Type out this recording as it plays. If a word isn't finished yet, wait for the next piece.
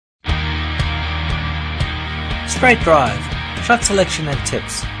Straight drive, shot selection and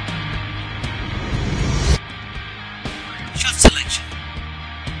tips. Shot selection.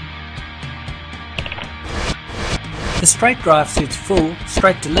 The straight drive suits full,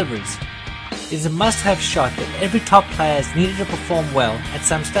 straight deliveries. It is a must-have shot that every top player is needed to perform well at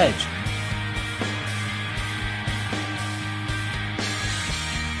some stage.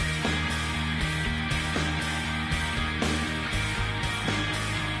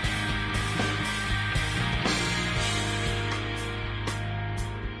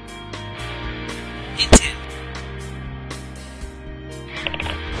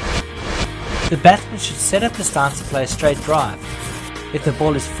 The batsman should set up the stance to play a straight drive. If the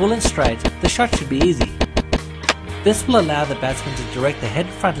ball is full and straight, the shot should be easy. This will allow the batsman to direct the head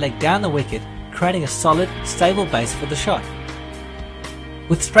and front leg down the wicket, creating a solid, stable base for the shot.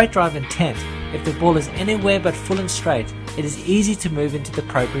 With straight drive intent, if the ball is anywhere but full and straight, it is easy to move into the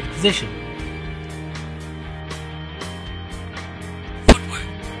appropriate position. Footwork.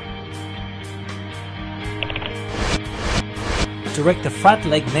 Direct the front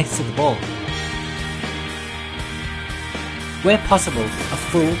leg next to the ball. Where possible, a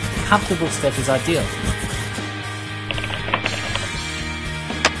full, comfortable step is ideal.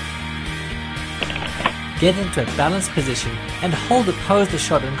 Get into a balanced position and hold or pose the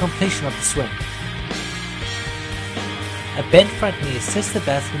shot on completion of the swing. A bent front knee assists the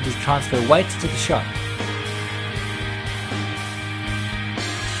batsman to transfer weight to the shot.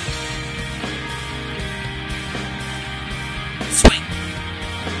 Swing.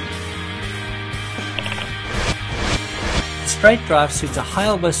 Straight drive suits a high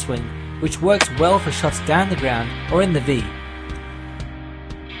elbow swing, which works well for shots down the ground or in the V.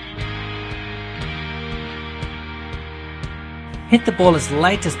 Hit the ball as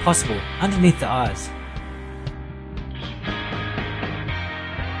late as possible, underneath the eyes.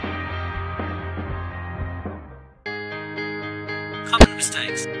 Common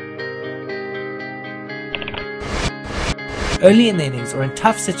mistakes. Early in the innings or in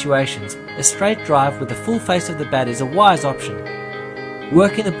tough situations, a straight drive with the full face of the bat is a wise option.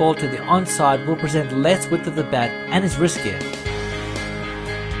 Working the ball to the onside will present less width of the bat and is riskier.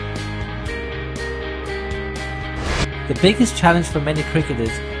 The biggest challenge for many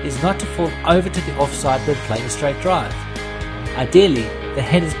cricketers is not to fall over to the offside when playing a straight drive. Ideally, the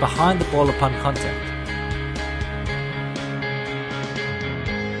head is behind the ball upon contact.